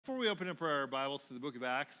Before we open up our Bibles to the book of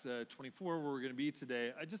Acts 24, where we're going to be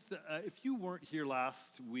today, if you weren't here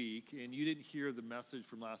last week and you didn't hear the message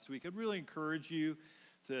from last week, I'd really encourage you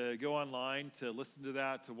to go online, to listen to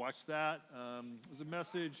that, to watch that. It was a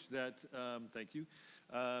message that, thank you.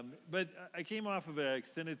 But I came off of an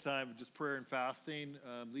extended time of just prayer and fasting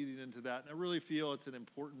leading into that, and I really feel it's an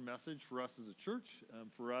important message for us as a church,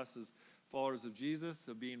 for us as followers of Jesus,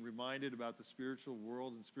 of being reminded about the spiritual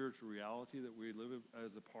world and spiritual reality that we live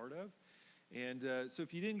as a part of. And so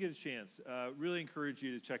if you didn't get a chance, really encourage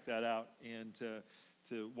you to check that out and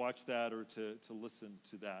to watch that or to listen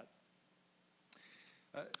to that.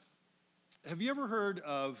 Have you ever heard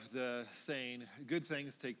of the saying, good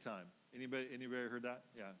things take time? Anybody heard that?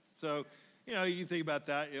 Yeah. So, you think about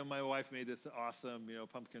that. My wife made this awesome,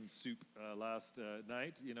 pumpkin soup last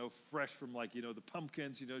night, fresh from the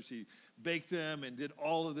pumpkins. She baked them and did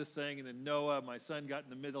all of this thing. And then Noah, my son, got in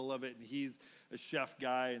the middle of it, and he's a chef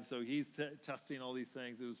guy. And so he's testing all these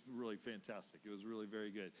things. It was really fantastic. It was really very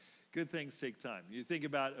good. Good things take time. You think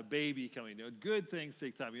about a baby coming, good things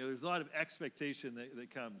take time. There's a lot of expectation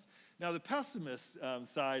that comes. Now, the pessimist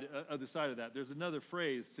side of that, there's another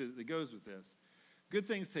phrase that goes with this. Good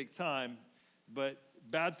things take time, but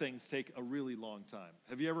bad things take a really long time.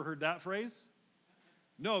 Have you ever heard that phrase?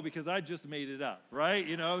 No, because I just made it up, right?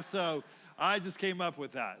 So I just came up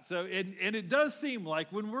with that. So, and it does seem like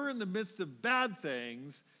when we're in the midst of bad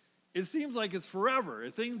things, it seems like it's forever.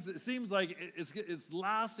 It seems like it's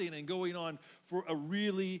lasting and going on for a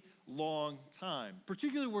really long time.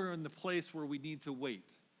 Particularly when we're in the place where we need to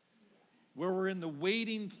wait. Where we're in the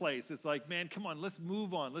waiting place. It's like, man, come on, let's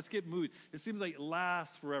move on. Let's get moving. It seems like it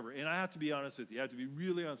lasts forever. And I have to be honest with you. I have to be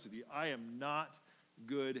really honest with you. I am not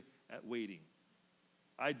good at waiting.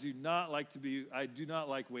 I do not like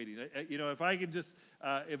waiting. If I can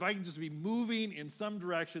just be moving in some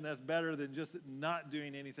direction, that's better than just not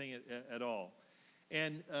doing anything at all.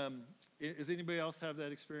 And does anybody else have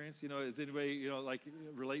that experience? Does anybody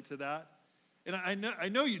relate to that? And I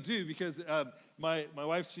know you do, because my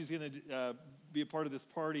wife, she's going to be a part of this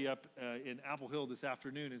party up in Apple Hill this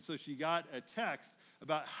afternoon, and so she got a text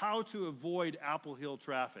about how to avoid Apple Hill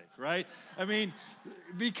traffic, right? I mean,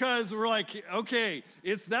 because we're like, okay,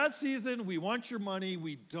 it's that season, we want your money,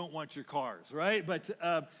 we don't want your cars, right? But,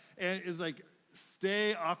 and it's like,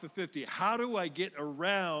 stay off of 50. How do I get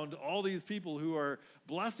around all these people who are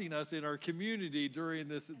blessing us in our community during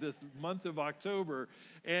this month of October?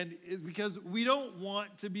 And it's because we don't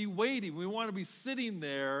want to be waiting. We want to be sitting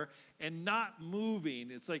there and not moving.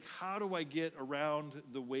 It's like, how do I get around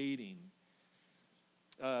the waiting?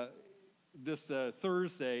 This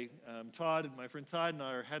Thursday, my friend Todd and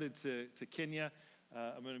I are headed to Kenya.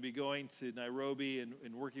 I'm going to be going to Nairobi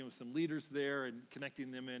and working with some leaders there and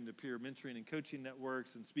connecting them into peer mentoring and coaching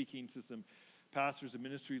networks and speaking to some pastors and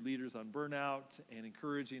ministry leaders on burnout and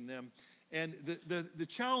encouraging them. And the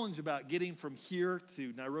challenge about getting from here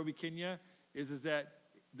to Nairobi, Kenya is that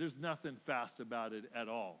there's nothing fast about it at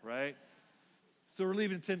all, right? So we're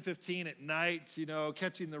leaving at 10:15 at night,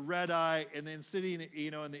 catching the red eye, and then sitting,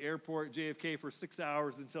 in the airport, JFK, for 6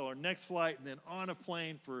 hours until our next flight, and then on a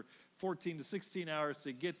plane for 14 to 16 hours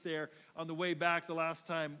to get there. On the way back, the last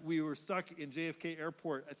time we were stuck in JFK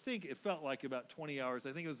Airport, I think it felt like about 20 hours.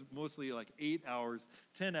 I think it was mostly like 8 hours,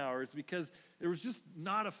 10 hours, because there was just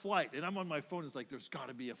not a flight. And I'm on my phone, it's like, there's got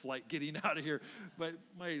to be a flight getting out of here. But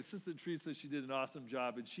my assistant, Teresa, she did an awesome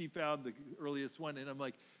job, and she found the earliest one, and I'm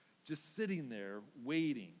like, just sitting there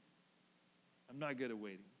waiting. I'm not good at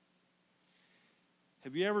waiting.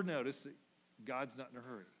 Have you ever noticed that God's not in a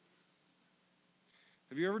hurry?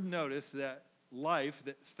 Have you ever noticed that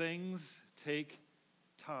things take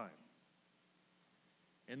time?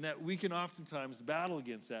 And that we can oftentimes battle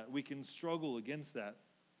against that. We can struggle against that.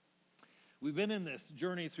 We've been in this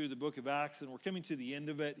journey through the book of Acts, and we're coming to the end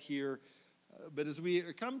of it here. But as we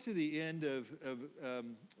come to the end of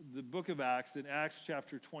the book of Acts, in Acts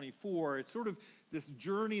chapter 24, it's sort of this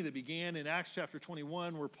journey that began in Acts chapter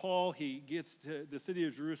 21, where Paul, he gets to the city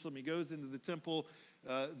of Jerusalem, he goes into the temple.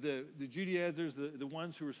 The Judaizers, the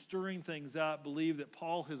ones who are stirring things up, believe that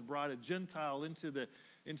Paul has brought a Gentile into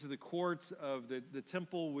the courts of the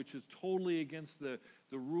temple, which is totally against the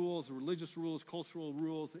rules, religious rules, cultural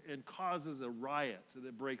rules, and causes a riot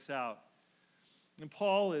that breaks out. And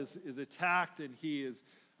Paul is attacked, and he is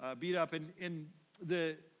beat up, and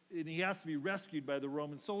he has to be rescued by the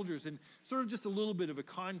Roman soldiers. And sort of just a little bit of a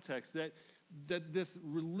context that this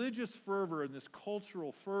religious fervor and this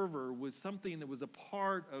cultural fervor was something that was a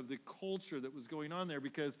part of the culture that was going on there,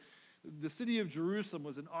 because the city of Jerusalem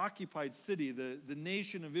was an occupied city. The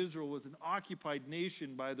nation of Israel was an occupied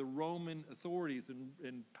nation by the Roman authorities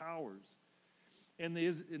and powers. And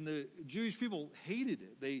the Jewish people hated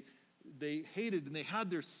it. They hated, and they had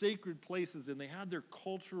their sacred places, and they had their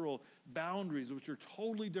cultural boundaries, which are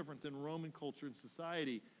totally different than Roman culture and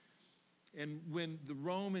society. And when the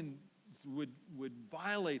Romans would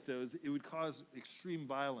violate those, it would cause extreme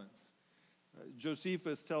violence.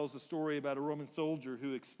 Josephus tells a story about a Roman soldier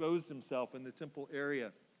who exposed himself in the temple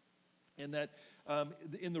area, and that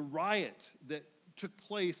in the riot that took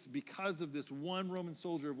place because of this one Roman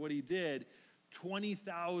soldier, of what he did,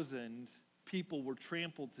 20,000 people were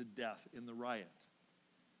trampled to death in the riot.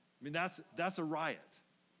 I mean, that's a riot.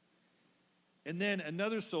 And then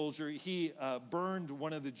another soldier, he burned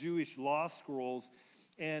one of the Jewish law scrolls,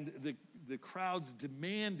 and the crowds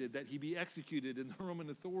demanded that he be executed, and the Roman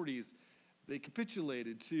authorities, they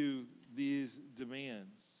capitulated to these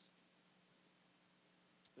demands.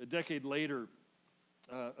 A decade later,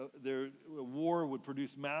 a war would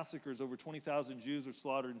produce massacres. Over 20,000 Jews were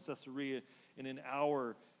slaughtered in Caesarea in an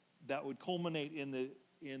hour that would culminate in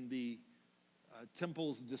the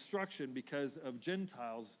temple's destruction because of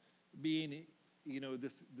Gentiles being,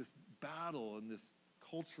 this battle and this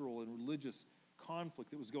cultural and religious conflict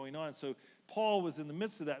that was going on. So Paul was in the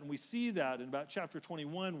midst of that, and we see that in about chapter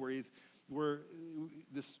 21, where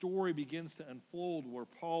the story begins to unfold, where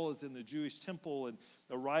Paul is in the Jewish temple and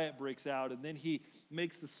a riot breaks out, and then he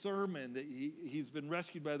makes a sermon that he's been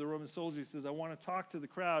rescued by the Roman soldier. He says, I want to talk to the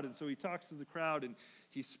crowd, and so he talks to the crowd, and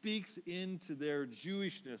he speaks into their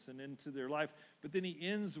Jewishness and into their life, but then he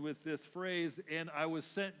ends with this phrase, and I was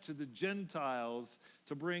sent to the Gentiles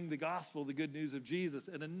to bring the gospel, the good news of Jesus,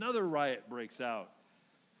 and another riot breaks out.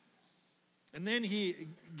 And then he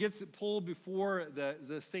gets pulled before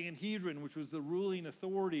the Sanhedrin, which was the ruling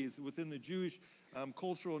authorities within the Jewish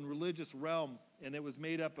cultural and religious realm. And it was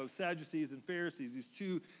made up of Sadducees and Pharisees, these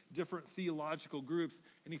two different theological groups.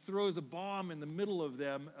 And he throws a bomb in the middle of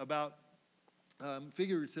them about,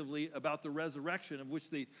 figuratively, about the resurrection, of which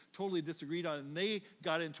they totally disagreed on. And they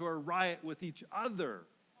got into a riot with each other.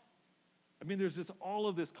 I mean, there's just all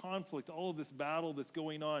of this conflict, all of this battle that's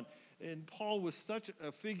going on. And Paul was such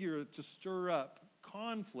a figure to stir up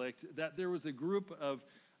conflict that there was a group of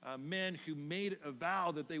men who made a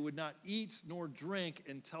vow that they would not eat nor drink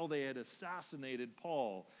until they had assassinated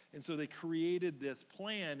Paul. And so they created this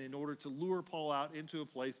plan in order to lure Paul out into a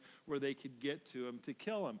place where they could get to him to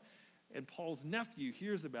kill him. And Paul's nephew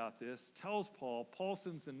hears about this, tells Paul. Paul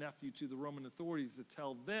sends the nephew to the Roman authorities to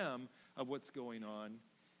tell them of what's going on.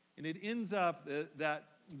 And it ends up that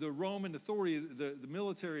the Roman authority, the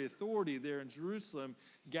military authority there in Jerusalem,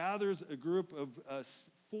 gathers a group of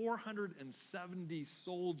 470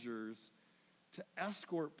 soldiers to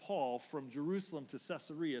escort Paul from Jerusalem to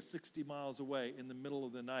Caesarea, 60 miles away, in the middle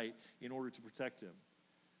of the night in order to protect him.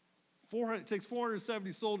 It takes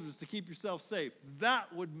 470 soldiers to keep yourself safe.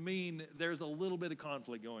 That would mean there's a little bit of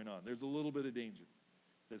conflict going on. There's a little bit of danger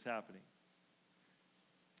that's happening.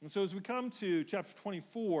 And so as we come to chapter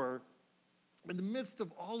 24, in the midst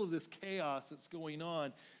of all of this chaos that's going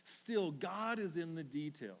on, still God is in the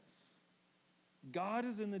details. God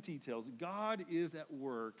is in the details. God is at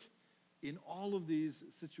work in all of these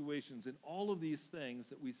situations, in all of these things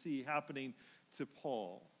that we see happening to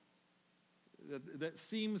Paul that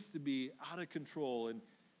seems to be out of control and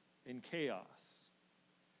in chaos.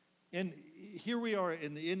 And here we are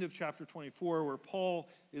in the end of chapter 24, where Paul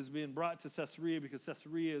is being brought to Caesarea, because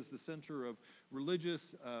Caesarea is the center of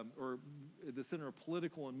religious or the center of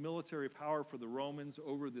political and military power for the Romans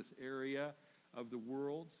over this area of the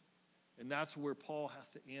world. And that's where Paul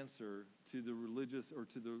has to answer to the religious or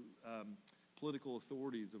to the political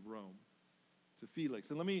authorities of Rome, to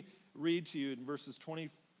Felix. And let me read to you in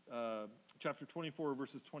chapter 24,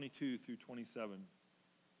 verses 22 through 27.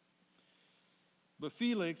 But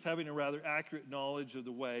Felix, having a rather accurate knowledge of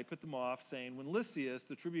the way, put them off, saying, when Lysias,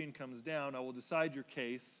 the tribune, comes down, I will decide your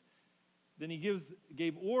case. Then he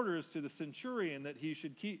gave orders to the centurion that he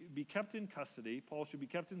should be kept in custody. Paul should be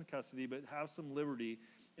kept in custody, but have some liberty,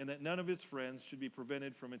 and that none of his friends should be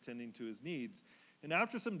prevented from attending to his needs. And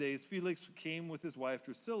after some days, Felix came with his wife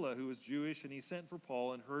Drusilla, who was Jewish, and he sent for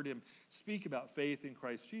Paul and heard him speak about faith in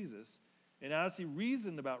Christ Jesus. And as he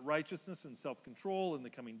reasoned about righteousness and self-control and the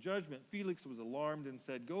coming judgment, Felix was alarmed and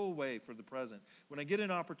said, go away for the present. When I get an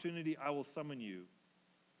opportunity, I will summon you.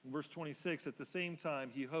 In verse 26, at the same time,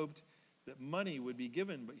 he hoped that money would be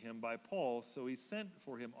given him by Paul, so he sent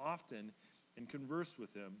for him often and conversed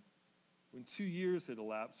with him. When 2 years had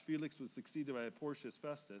elapsed, Felix was succeeded by Porcius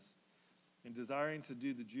Festus, and desiring to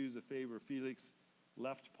do the Jews a favor, Felix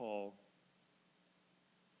left Paul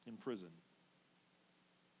in prison.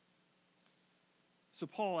 So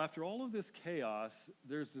Paul, after all of this chaos,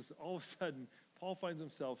 there's this, all of a sudden, Paul finds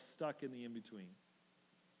himself stuck in the in-between.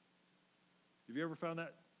 Have you ever found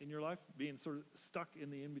that in your life, being sort of stuck in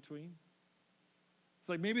the in-between? It's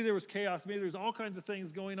like maybe there was chaos, maybe there's all kinds of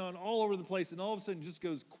things going on all over the place, and all of a sudden it just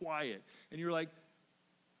goes quiet. And you're like,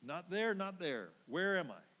 not there, not there. Where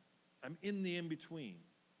am I? I'm in the in-between.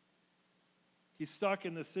 He's stuck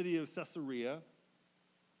in the city of Caesarea,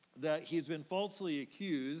 that he's been falsely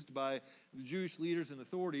accused by the Jewish leaders and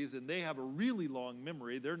authorities, and they have a really long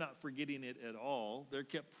memory. They're not forgetting it at all. They're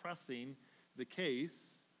kept pressing the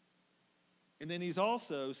case. And then he's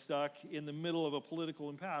also stuck in the middle of a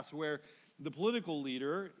political impasse where the political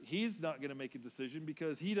leader, he's not going to make a decision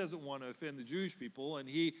because he doesn't want to offend the Jewish people, and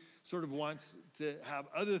he sort of wants to have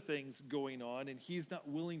other things going on, and he's not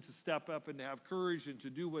willing to step up and to have courage and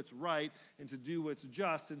to do what's right and to do what's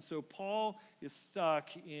just. And so Paul is stuck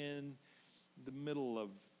in the middle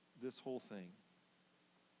of this whole thing.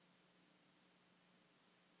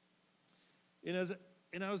 And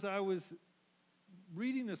as I was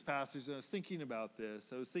reading this passage and I was thinking about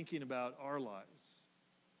this, I was thinking about our lives.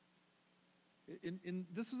 And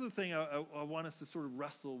this is the thing I want us to sort of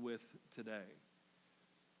wrestle with today,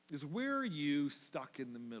 is where are you stuck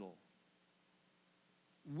in the middle?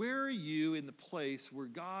 Where are you in the place where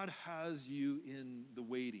God has you in the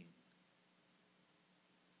waiting?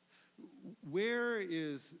 Where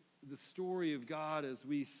is the story of God as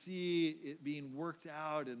we see it being worked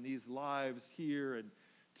out in these lives here and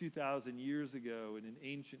 2,000 years ago in an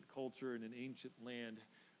ancient culture in an ancient land?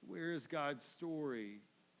 Where is God's story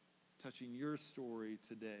touching your story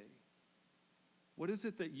today? What is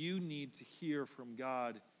it that you need to hear from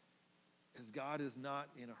God, as God is not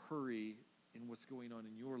in a hurry in what's going on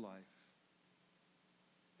in your life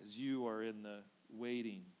as you are in the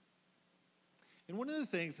waiting? And one of the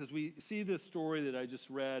things, as we see this story that I just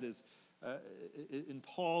read, is in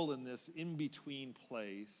Paul in this in-between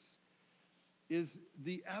place, is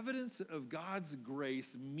the evidence of God's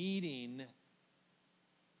grace meeting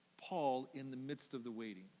Paul in the midst of the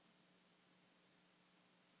waiting.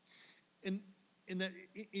 And that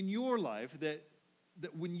in your life, that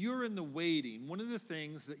when you're in the waiting, one of the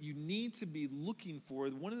things that you need to be looking for,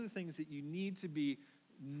 one of the things that you need to be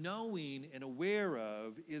knowing and aware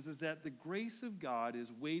of is that the grace of God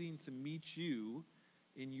is waiting to meet you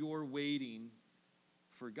in your waiting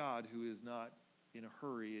for God, who is not in a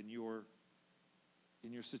hurry in your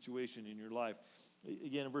situation, in your life.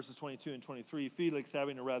 Again, in verses 22 and 23, Felix,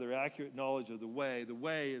 having a rather accurate knowledge of the way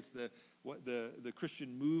is what the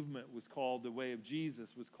Christian movement was called, the way of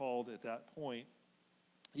Jesus was called at that point.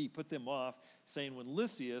 He put them off, saying, when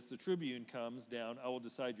Lysias, the tribune, comes down, I will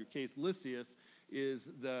decide your case. Lysias is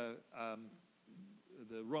the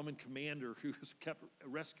Roman commander who kept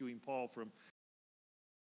rescuing Paul from.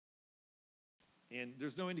 And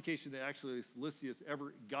there's no indication that actually Lysias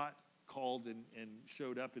ever got called and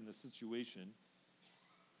showed up in the situation.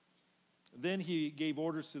 Then he gave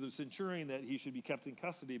orders to the centurion that he should be kept in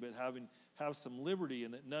custody, but have some liberty,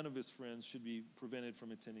 and that none of his friends should be prevented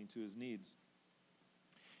from attending to his needs.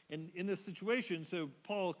 And in this situation, so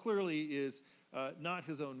Paul clearly is not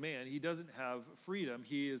his own man. He doesn't have freedom.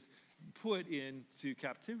 He is put into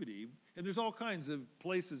captivity. And there's all kinds of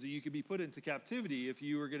places that you could be put into captivity if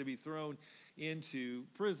you were going to be thrown into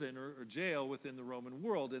prison or jail within the Roman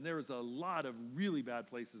world. And there was a lot of really bad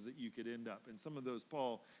places that you could end up. And some of those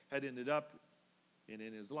Paul had ended up in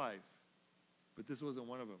his life. But this wasn't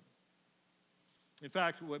one of them. In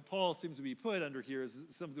fact, what Paul seems to be put under here is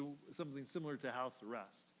something similar to house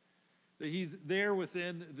arrest. That he's there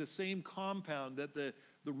within the same compound that the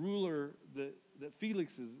ruler that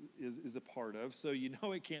Felix is a part of. So you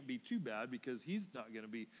know it can't be too bad because he's not going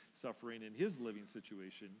to be suffering in his living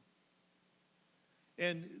situation.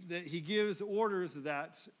 And that he gives orders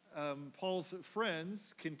that Paul's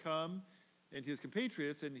friends can come, and his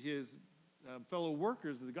compatriots and his fellow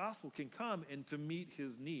workers of the gospel can come and to meet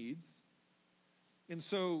his needs. And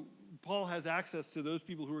so Paul has access to those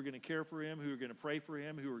people who are going to care for him, who are going to pray for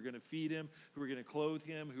him, who are going to feed him, who are going to clothe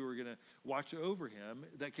him, who are going to watch over him,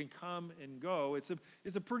 that can come and go. It's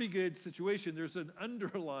a pretty good situation. There's an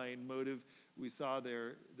underlying motive we saw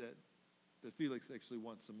there that Felix actually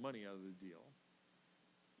wants some money out of the deal.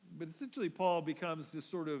 But essentially Paul becomes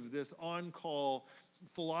this on-call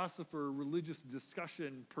philosopher, religious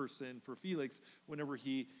discussion person for Felix whenever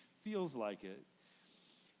he feels like it.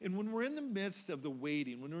 And when we're in the midst of the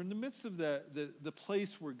waiting, when we're in the midst of the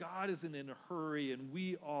place where God isn't in a hurry and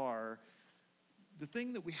we are, the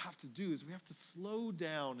thing that we have to do is we have to slow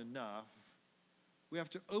down enough, we have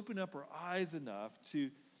to open up our eyes enough to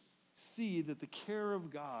see that the care of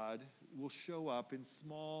God will show up in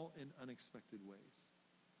small and unexpected ways.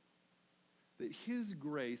 That his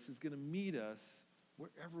grace is going to meet us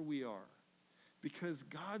wherever we are. Because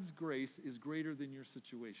God's grace is greater than your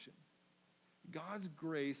situation. God's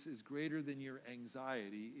grace is greater than your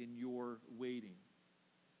anxiety in your waiting.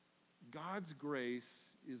 God's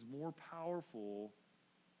grace is more powerful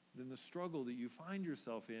than the struggle that you find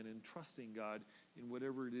yourself in trusting God in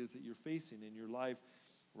whatever it is that you're facing in your life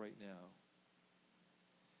right now.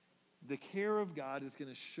 The care of God is going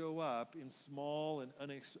to show up in small and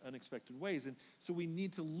unexpected ways. And so we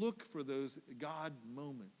need to look for those God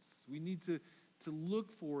moments. We need to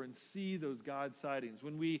look for and see those God sightings.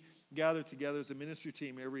 When we gather together as a ministry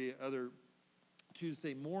team every other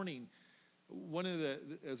Tuesday morning,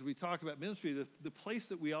 as we talk about ministry, the place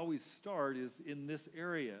that we always start is in this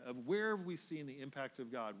area of where have we seen the impact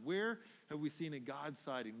of God? Where have we seen a God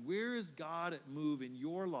sighting? Where is God at move in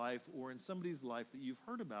your life or in somebody's life that you've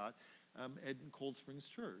heard about at Cold Springs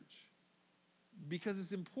Church? Because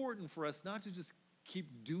it's important for us not to just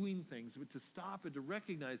keep doing things, but to stop and to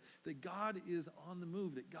recognize that God is on the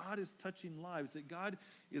move, that God is touching lives, that God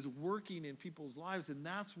is working in people's lives, and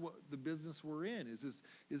that's what the business we're in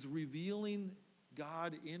is revealing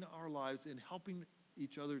God in our lives and helping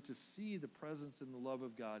each other to see the presence and the love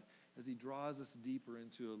of God as he draws us deeper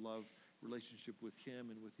into a love relationship with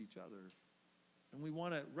him and with each other. And we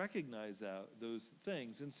want to recognize those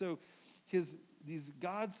things. And so these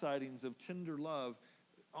God sightings of tender love,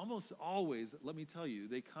 almost always, let me tell you,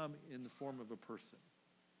 they come in the form of a person.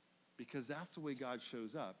 Because that's the way God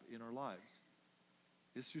shows up in our lives.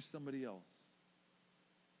 It's through somebody else.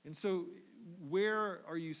 And so, where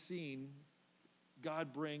are you seeing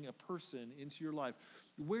God bring a person into your life?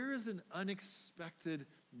 Where is an unexpected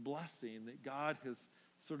blessing that God has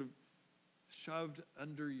sort of shoved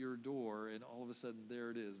under your door, and all of a sudden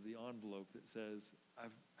there it is, the envelope that says, I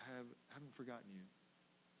haven't forgotten you.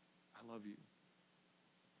 I love you.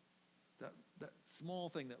 That small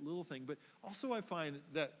thing, that little thing. But also I find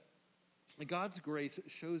that God's grace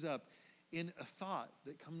shows up in a thought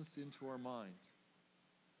that comes into our mind,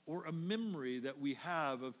 or a memory that we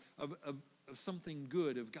have of something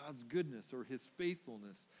good, of God's goodness or his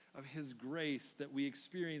faithfulness, of his grace that we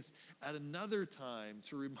experienced at another time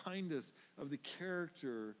to remind us of the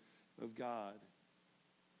character of God.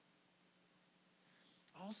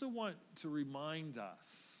 I also want to remind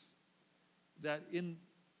us that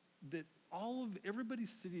everybody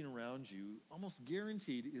sitting around you, almost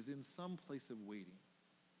guaranteed, is in some place of waiting.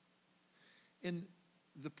 And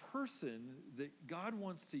the person that God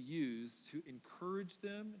wants to use to encourage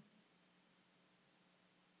them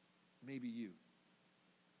may be you.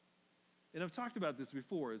 And I've talked about this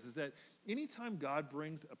before, is that anytime God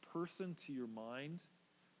brings a person to your mind,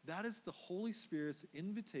 that is the Holy Spirit's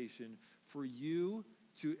invitation for you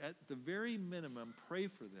to, at the very minimum, pray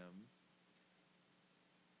for them,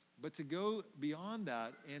 but to go beyond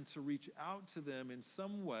that and to reach out to them in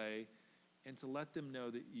some way and to let them know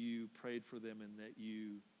that you prayed for them and that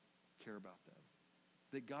you care about them,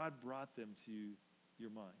 that God brought them to your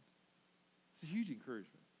mind. It's a huge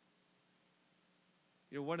encouragement.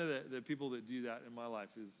 You know, one of the people that do that in my life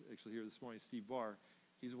is actually here this morning, Steve Barr.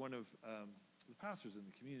 He's one of the pastors in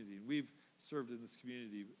the community, and we've served in this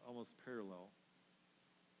community almost parallel.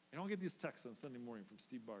 And I'll get these texts on Sunday morning from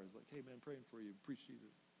Steve Barr. He's like, hey, man, praying for you. Preach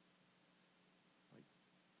Jesus. Like,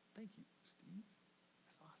 thank you, Steve.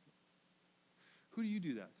 That's awesome. Who do you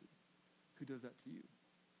do that to? Who does that to you?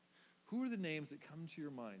 Who are the names that come to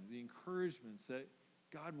your mind, the encouragements that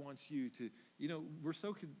God wants you to, we're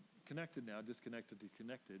so connected now, disconnected to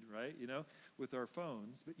connected, right? With our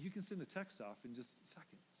phones, but you can send a text off in just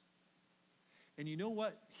seconds. And you know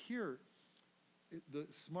what? Here, the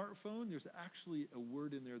smartphone, there's actually a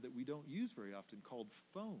word in there that we don't use very often called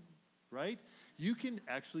phone, right? You can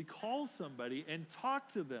actually call somebody and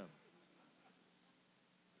talk to them.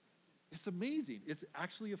 It's amazing. It's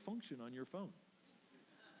actually a function on your phone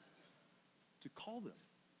to call them,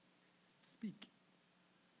 speak.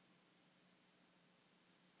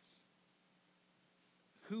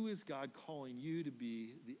 Who is God calling you to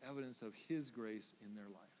be the evidence of his grace in their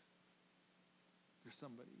life? There's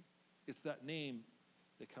somebody. It's that name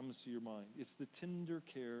that comes to your mind. It's the tender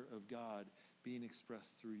care of God being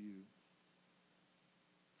expressed through you.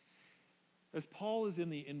 As Paul is in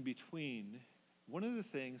the in-between, one of the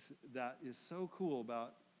things that is so cool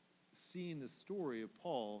about seeing the story of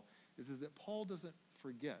Paul is that Paul doesn't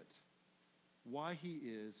forget why he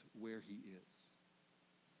is where he is.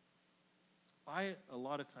 I, a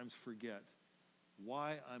lot of times, forget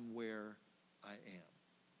why I'm where I am,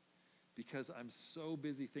 because I'm so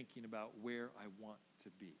busy thinking about where I want to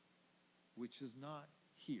be, which is not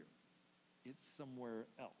here. It's somewhere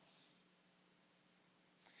else.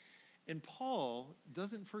 And Paul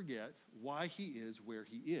doesn't forget why he is where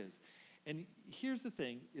he is. And here's the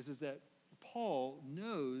thing, is that Paul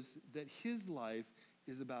knows that his life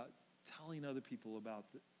is about telling other people about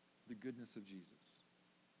the goodness of Jesus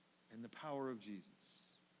and the power of Jesus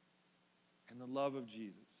and the love of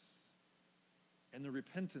Jesus and the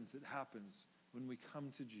repentance that happens when we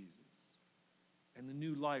come to Jesus and the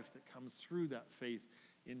new life that comes through that faith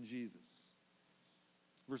in Jesus.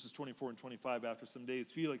 Verses 24 and 25, after some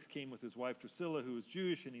days, Felix came with his wife Drusilla, who was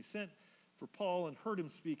Jewish, and he sent for Paul and heard him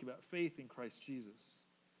speak about faith in Christ Jesus.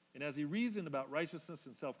 And as he reasoned about righteousness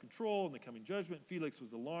and self-control and the coming judgment, Felix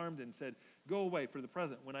was alarmed and said, "Go away for the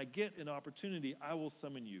present. When I get an opportunity, I will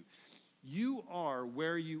summon you. You are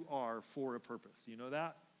where you are for a purpose." You know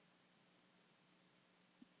that?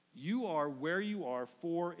 You are where you are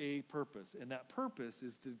for a purpose. And that purpose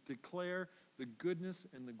is to declare the goodness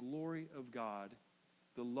and the glory of God,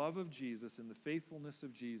 the love of Jesus and the faithfulness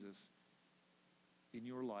of Jesus in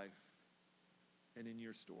your life and in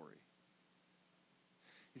your story.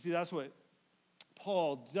 You see, that's what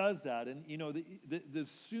Paul does that. And, you know, the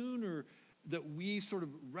sooner that we sort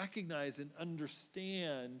of recognize and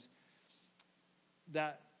understand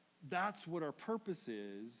that that's what our purpose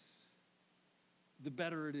is, the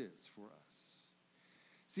better it is for us.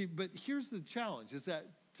 See, but here's the challenge, is that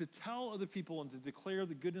to tell other people and to declare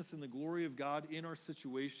the goodness and the glory of God in our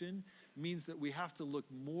situation means that we have to look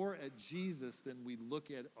more at Jesus than we look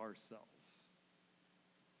at ourselves.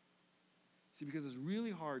 See, because it's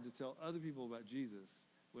really hard to tell other people about Jesus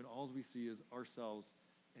when all we see is ourselves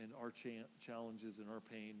and our challenges and our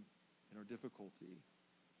pain and our difficulty.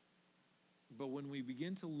 But when we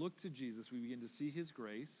begin to look to Jesus, we begin to see his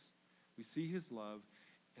grace, we see his love,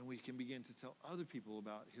 and we can begin to tell other people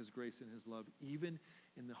about his grace and his love, even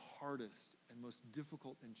in the hardest and most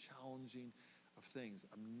difficult and challenging of things.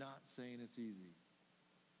 I'm not saying it's easy.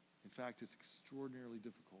 In fact, it's extraordinarily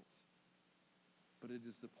difficult. But it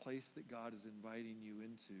is the place that God is inviting you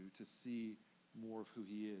into to see more of who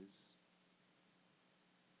he is.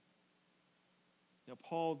 Now,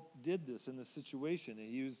 Paul did this in this situation.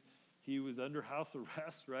 He was under house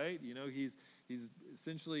arrest, right? You know, he's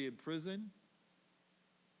essentially in prison.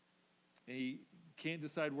 And he can't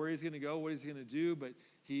decide where he's going to go, what he's going to do, but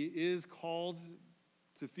he is called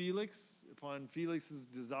to Felix upon Felix's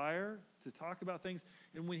desire to talk about things.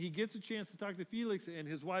 And when he gets a chance to talk to Felix and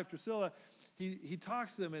his wife Drusilla, he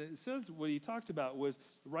talks to them, and it says what he talked about was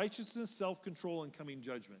righteousness, self-control, and coming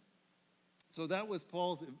judgment. So that was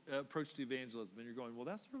Paul's approach to evangelism. And you're going, well,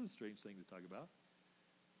 that's sort of a strange thing to talk about.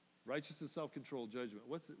 Righteousness, self-control, judgment.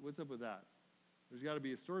 What's up with that? There's got to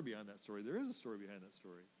be a story behind that story. There is a story behind that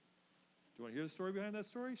story. Do you want to hear the story behind that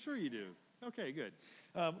story? Sure you do. Okay, good.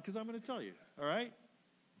 Because I'm going to tell you, all right?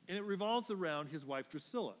 And it revolves around his wife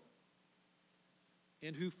Drusilla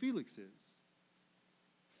and who Felix is.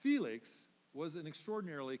 Felix was an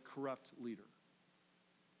extraordinarily corrupt leader.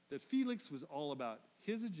 That Felix was all about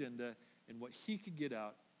his agenda and what he could get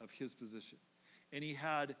out of his position. And he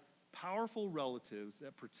had powerful relatives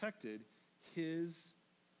that protected his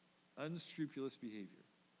unscrupulous behavior.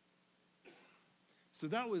 So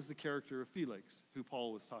that was the character of Felix, who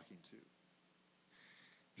Paul was talking to.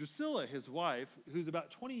 Drusilla, his wife, who's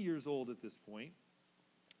about 20 years old at this point,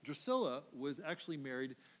 Drusilla was actually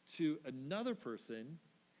married to another person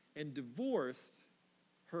and divorced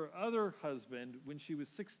her other husband when she was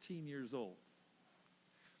 16 years old,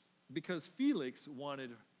 because Felix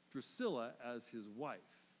wanted Drusilla as his wife.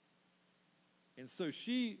 And so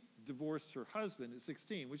she divorced her husband at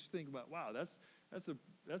 16, which you think about, wow, that's a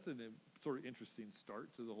sort of interesting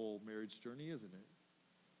start to the whole marriage journey, isn't it?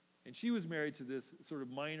 And she was married to this sort of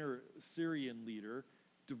minor Syrian leader,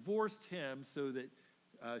 divorced him so that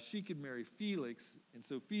she could marry Felix, and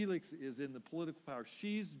so Felix is in the political power.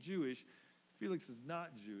 She's Jewish. Felix is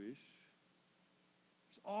not Jewish.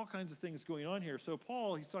 There's all kinds of things going on here. So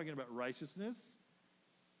Paul, he's talking about righteousness.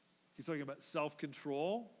 He's talking about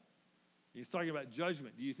self-control. He's talking about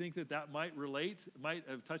judgment. Do you think that might relate, might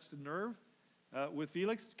have touched a nerve with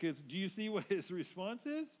Felix? Because do you see what his response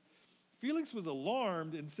is? Felix was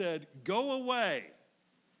alarmed and said, "Go away.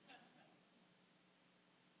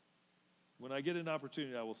 When I get an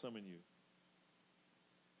opportunity, I will summon you."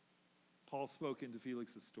 Paul spoke into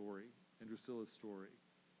Felix's story and Drusilla's story.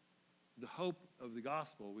 The hope of the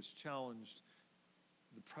gospel, which challenged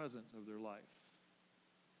the present of their life.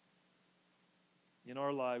 In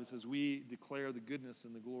our lives, as we declare the goodness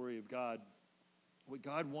and the glory of God, what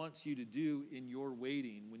God wants you to do in your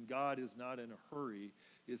waiting, when God is not in a hurry,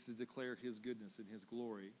 is to declare his goodness and his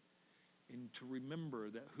glory. And to remember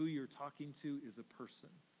that who you're talking to is a person.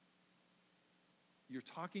 You're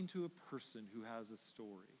talking to a person who has a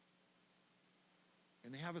story.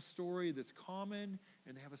 And they have a story that's common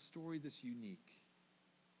and they have a story that's unique.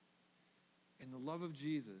 And the love of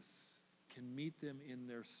Jesus can meet them in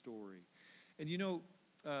their story. And you know,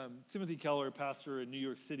 Timothy Keller, a pastor in New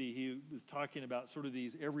York City, he was talking about sort of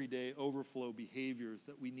these everyday overflow behaviors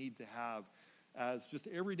that we need to have as just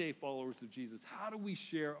everyday followers of Jesus. How do we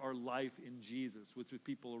share our life in Jesus with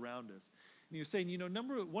people around us? And he was saying, you know,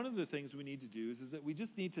 one of the things we need to do is that we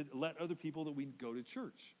just need to let other people that we go to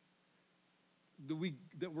church,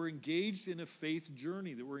 that we're engaged in a faith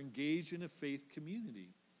journey, that we're engaged in a faith community.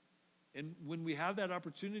 And when we have that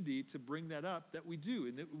opportunity to bring that up, that we do,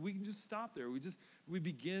 and that we can just stop there. We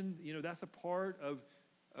begin, you know, that's a part of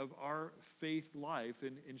our faith life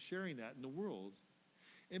and sharing that in the world.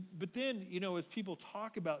 But then, you know, as people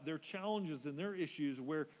talk about their challenges and their issues,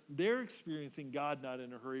 where they're experiencing God not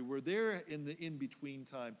in a hurry, where they're in the in-between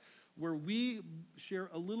time, where we share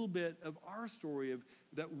a little bit of our story of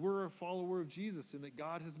that we're a follower of Jesus and that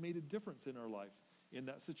God has made a difference in our life in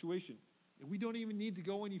that situation. And we don't even need to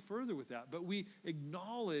go any further with that, but we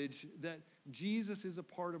acknowledge that Jesus is a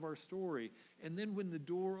part of our story. And then when the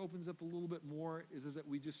door opens up a little bit more, is that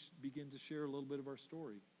we just begin to share a little bit of our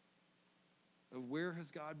story. Of where has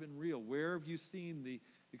God been real? Where have you seen the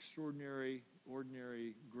extraordinary,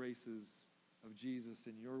 ordinary graces of Jesus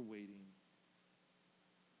in your waiting,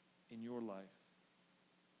 in your life?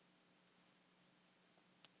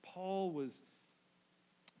 Paul was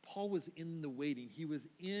in the waiting. He was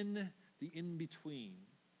in the in-between.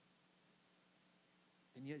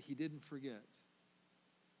 And yet he didn't forget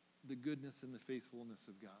the goodness and the faithfulness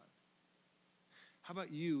of God. How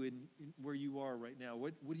about you in where you are right now?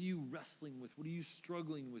 What are you wrestling with? What are you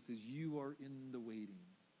struggling with as you are in the waiting?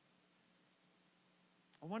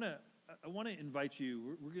 I want to invite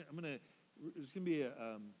you. There's going to be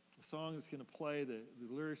a song that's going to play. The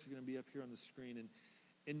lyrics are going to be up here on the screen,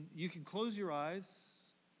 and you can close your eyes.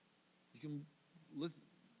 You can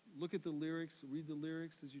look at the lyrics, read the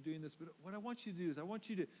lyrics as you're doing this. But what I want you to do is I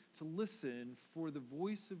want you to listen for the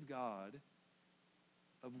voice of God,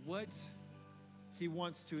 of what He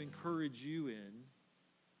wants to encourage you in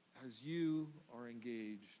as you are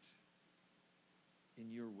engaged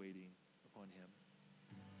in your waiting upon Him.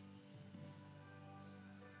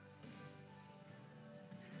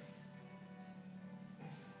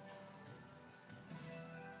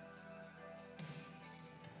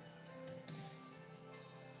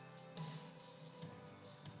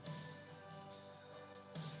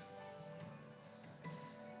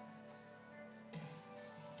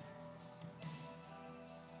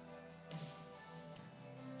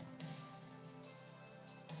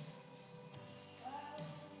 Slow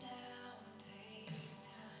down, take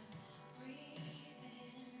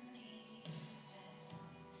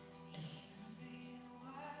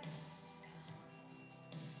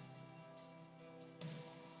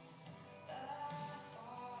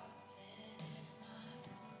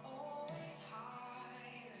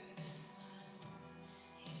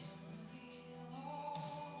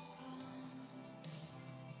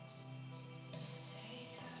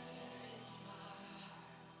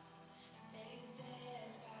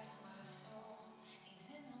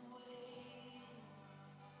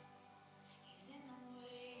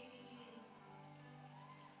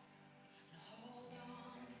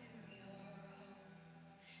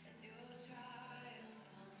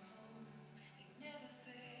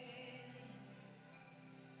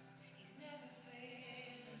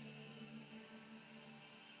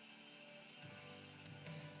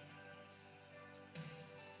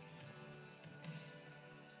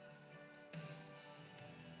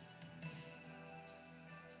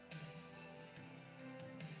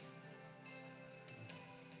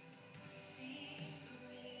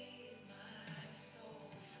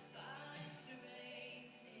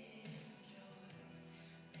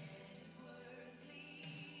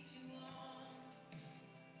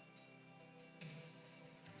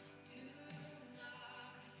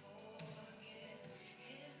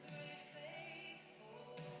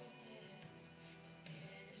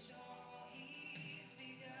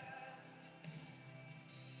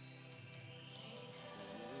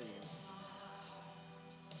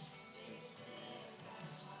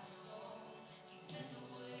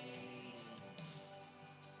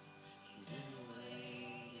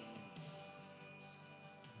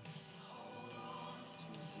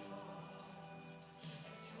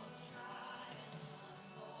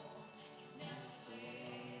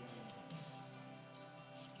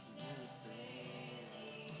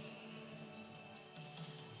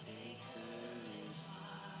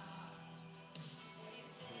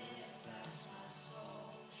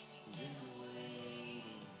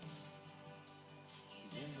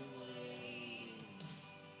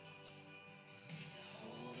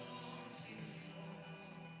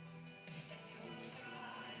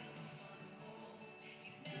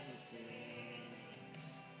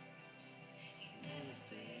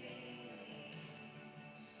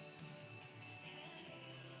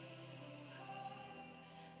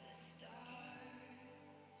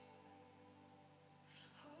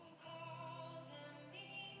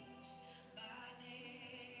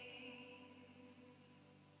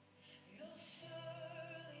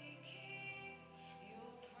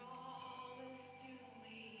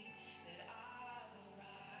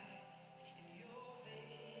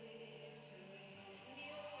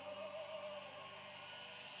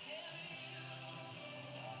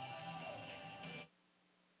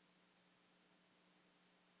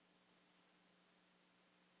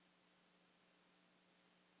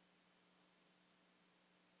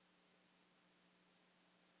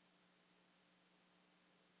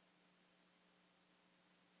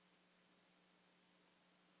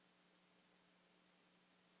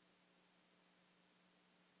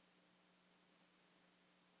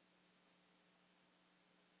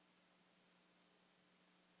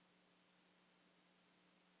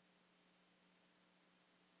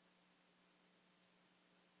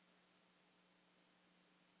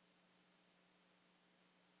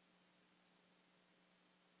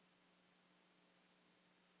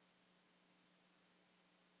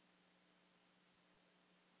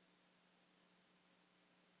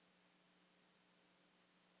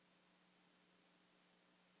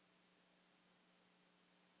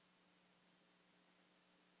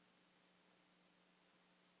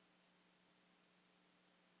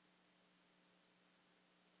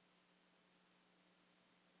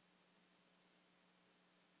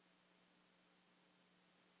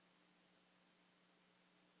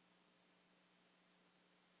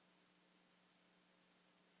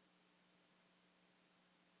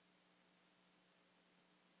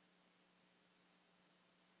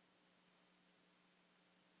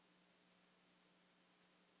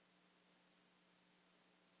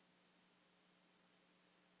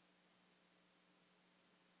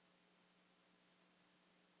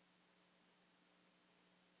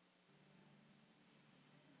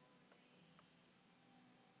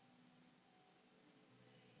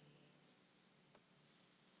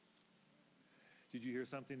Did you hear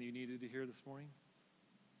something that you needed to hear this morning?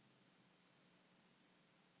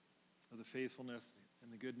 Of the faithfulness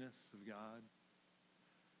and the goodness of God?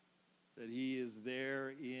 That he is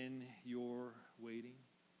there in your waiting?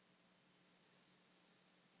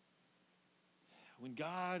 When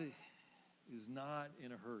God is not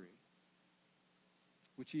in a hurry,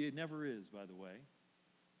 which he never is, by the way,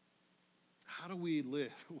 how do we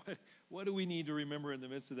live? What do we need to remember in the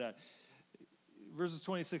midst of that? Verses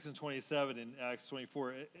 26 and 27 in Acts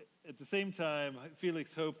 24. At the same time,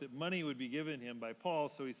 Felix hoped that money would be given him by Paul,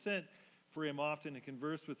 so he sent for him often to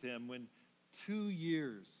converse with him. When 2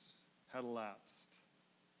 years had elapsed,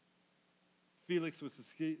 Felix was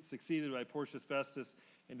succeeded by Porcius Festus,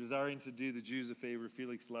 and desiring to do the Jews a favor,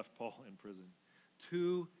 Felix left Paul in prison.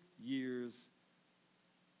 2 years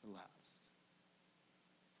elapsed.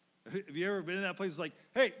 Have you ever been in that place? It's like,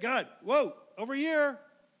 hey, God, whoa, over here.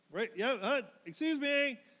 Right? Yeah, excuse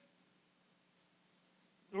me.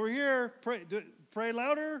 Over here, pray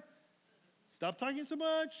louder. Stop talking so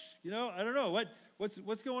much. I don't know.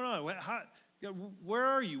 What's going on? Where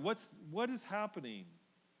are you? What is happening?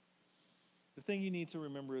 The thing you need to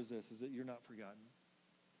remember is this, is that you're not forgotten.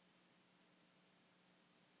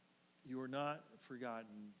 You are not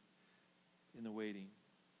forgotten in the waiting.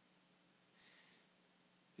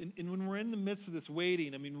 And when we're in the midst of this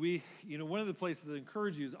waiting, I mean, one of the places I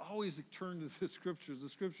encourage you is always turn to the Scriptures. The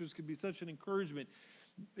Scriptures can be such an encouragement.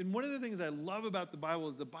 And one of the things I love about the Bible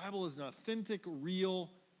is an authentic, real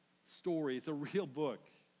story. It's a real book.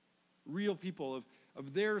 Real people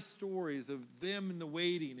of their stories, of them in the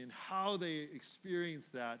waiting and how they experience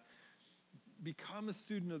that. Become a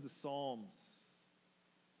student of the Psalms.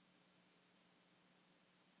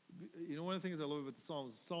 One of the things I love about the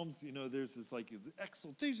Psalms, there's this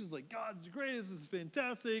exaltations, like God's greatest, this is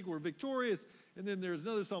fantastic, we're victorious. And then there's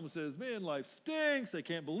another psalm that says, man, life stinks. I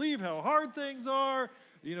can't believe how hard things are.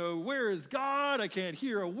 Where is God? I can't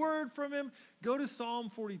hear a word from him. Go to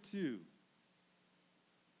Psalm 42.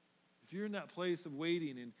 If you're in that place of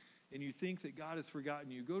waiting and you think that God has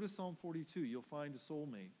forgotten you, go to Psalm 42. You'll find a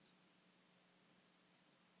soulmate.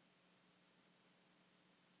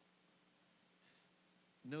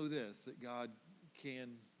 Know this, that God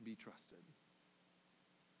can be trusted.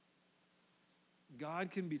 God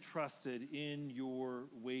can be trusted in your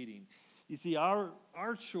waiting. You see, our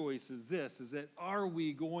choice is this, is that are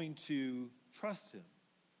we going to trust him?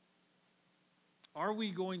 Are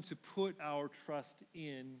we going to put our trust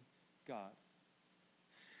in God?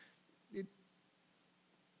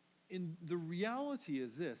 And the reality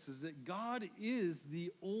is this, is that God is the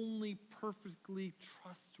only perfectly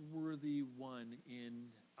trustworthy one in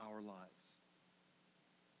our lives.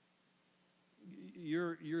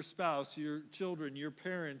 Your spouse, your children, your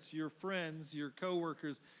parents, your friends, your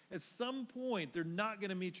coworkers, at some point, they're not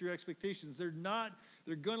going to meet your expectations. They're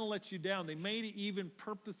going to let you down. They may even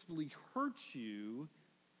purposefully hurt you.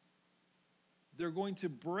 They're going to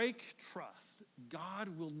break trust.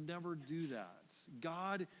 God will never do that.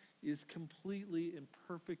 God is completely and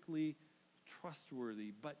perfectly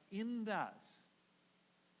trustworthy. But in that,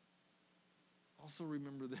 also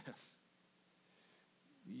remember this.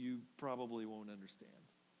 You probably won't understand.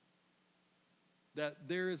 That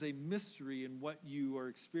there is a mystery in what you are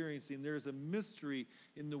experiencing. There is a mystery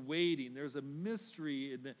in the waiting. There's a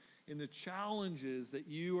mystery in the challenges that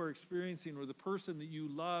you are experiencing, or the person that you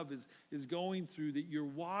love is going through, that you're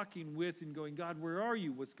walking with and going, God, where are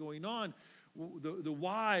you? What's going on? The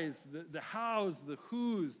whys, the hows, the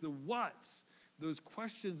whos, the whats, those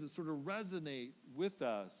questions that sort of resonate with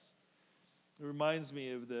us. It reminds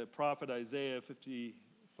me of the prophet Isaiah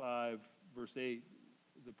 55, verse 8.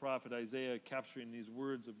 The prophet Isaiah capturing these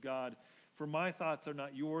words of God. For my thoughts are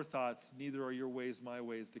not your thoughts, neither are your ways my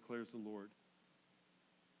ways, declares the Lord.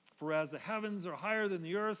 For as the heavens are higher than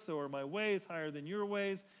the earth, so are my ways higher than your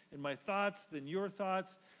ways, and my thoughts than your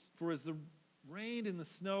thoughts. For as the rain and the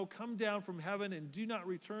snow come down from heaven and do not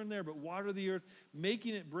return there, but water the earth,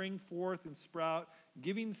 making it bring forth and sprout,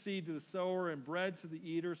 giving seed to the sower and bread to the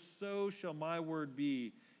eater, so shall my word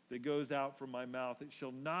be that goes out from my mouth. It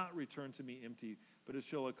shall not return to me empty, but it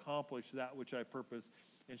shall accomplish that which I purpose,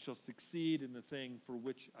 and shall succeed in the thing for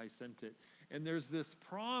which I sent it. And there's this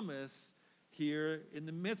promise here in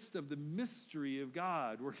the midst of the mystery of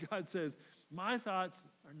God, where God says, my thoughts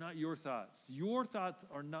are not your thoughts. Your thoughts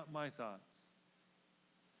are not my thoughts.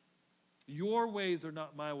 Your ways are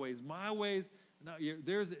not my ways. My ways are not your.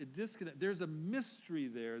 There's a disconnect. There's a mystery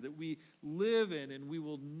there that we live in and we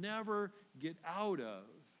will never get out of.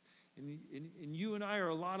 And you and I are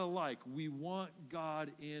a lot alike. We want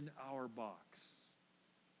God in our box,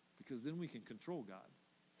 because then we can control God.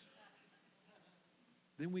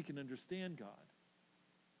 Then we can understand God.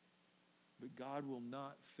 But God will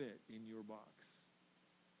not fit in your box.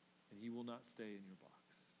 And he will not stay in your box.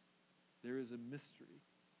 There is a mystery.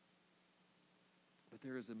 But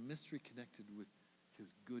there is a mystery connected with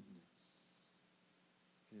his goodness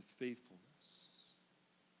and his faithfulness.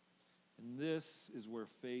 And this is where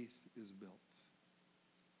faith is built.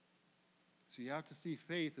 So you have to see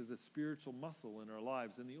faith as a spiritual muscle in our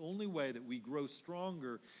lives. And the only way that we grow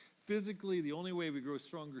stronger physically, the only way we grow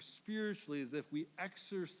stronger spiritually is if we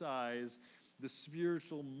exercise the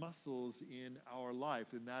spiritual muscles in our life,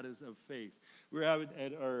 and that is of faith. We're having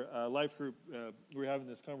at our life group, we're having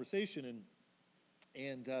this conversation,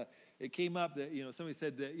 and it came up that, somebody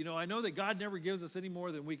said that, I know that God never gives us any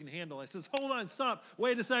more than we can handle. I says, hold on, stop,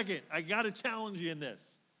 wait a second. I got to challenge you in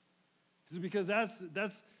this. This is because that's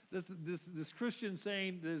this Christian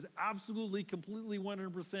saying that is absolutely, completely,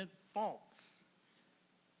 100% false.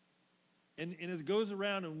 And as it goes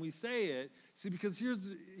around and we say it, see, because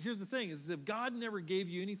here's the thing, is if God never gave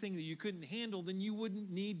you anything that you couldn't handle, then you wouldn't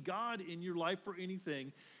need God in your life for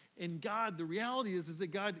anything. And God, the reality is that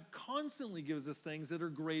God constantly gives us things that are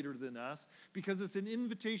greater than us because it's an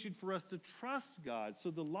invitation for us to trust God. So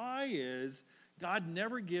the lie is God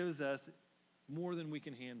never gives us more than we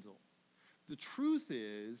can handle. The truth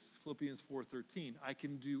is, Philippians 4:13, I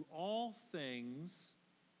can do all things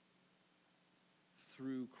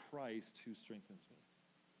through Christ who strengthens me.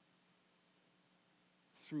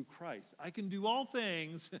 Through Christ. I can do all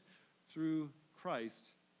things through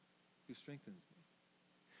Christ who strengthens me.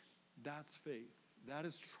 That's faith. That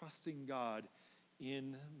is trusting God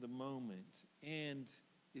in the moment. And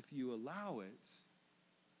if you allow it,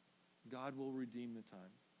 God will redeem the time.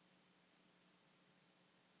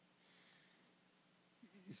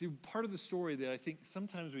 You see, part of the story that I think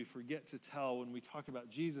sometimes we forget to tell when we talk about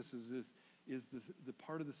Jesus is the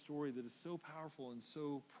part of the story that is so powerful and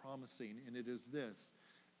so promising, and it is this,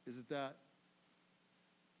 is that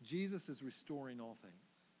Jesus is restoring all things.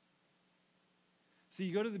 So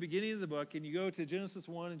you go to the beginning of the book, and you go to Genesis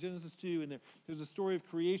 1 and Genesis 2, and there's a story of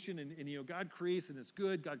creation, and God creates, and it's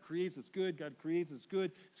good. God creates, it's good. God creates, it's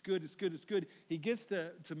good. It's good, it's good, it's good. He gets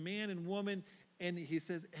to man and woman, and he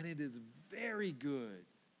says, and it is very good.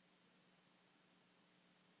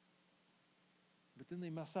 But then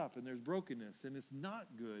they mess up, and there's brokenness, and it's not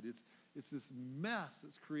good. It's this mess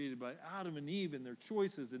that's created by Adam and Eve and their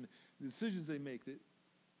choices and the decisions they make that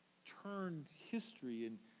turn history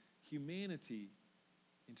and humanity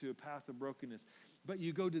into a path of brokenness. But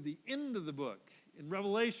you go to the end of the book in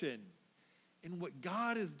Revelation, and what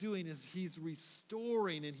God is doing is he's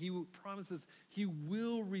restoring, and he promises he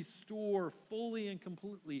will restore fully and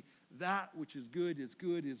completely that which is good, is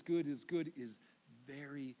good, is good, is good, is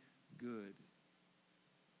very good.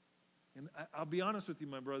 And I'll be honest with you,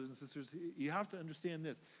 my brothers and sisters, you have to understand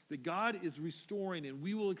this, that God is restoring, and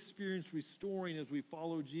we will experience restoring as we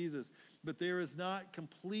follow Jesus, but there is not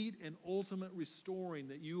complete and ultimate restoring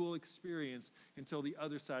that you will experience until the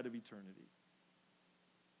other side of eternity.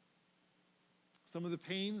 Some of the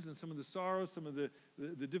pains and some of the sorrows, some of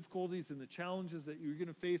the difficulties and the challenges that you're going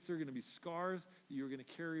to face, they're going to be scars that you're going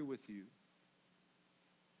to carry with you.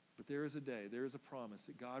 But there is a day, there is a promise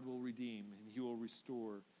that God will redeem and he will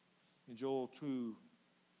restore. In Joel 2,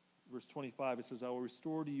 verse 25, it says, I will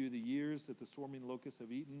restore to you the years that the swarming locusts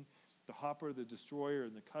have eaten, the hopper, the destroyer,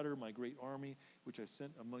 and the cutter, my great army, which I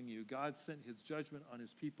sent among you. God sent his judgment on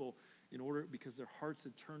his people because their hearts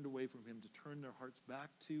had turned away from him, to turn their hearts back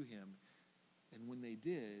to him. And when they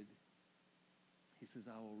did, he says,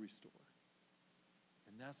 I will restore.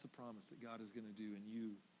 And that's the promise that God is going to do in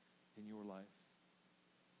you, in your life.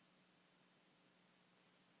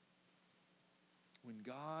 When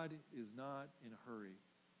God is not in a hurry,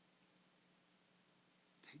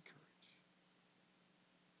 take courage.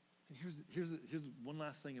 And here's one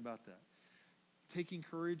last thing about that. Taking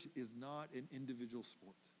courage is not an individual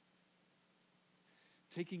sport.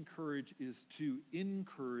 Taking courage is to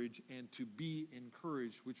encourage and to be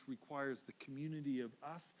encouraged, which requires the community of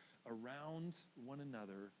us around one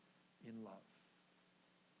another in love.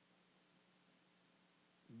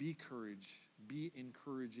 Be courage, be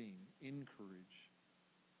encouraging, encourage,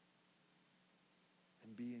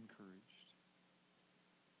 and be encouraged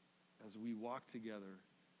as we walk together,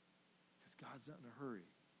 because God's not in a hurry,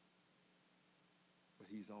 but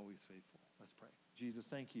he's always faithful. Let's pray. Jesus,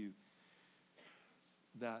 thank you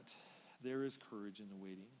that there is courage in the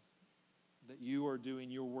waiting, that you are doing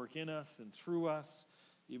your work in us and through us,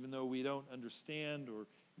 even though we don't understand or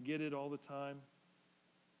get it all the time,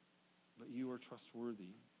 but you are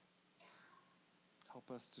trustworthy. Help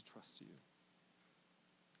us to trust you.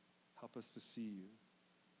 Help us to see you.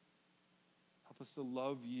 Help us to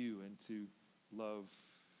love you and to love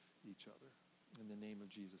each other. In the name of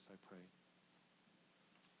Jesus, I pray.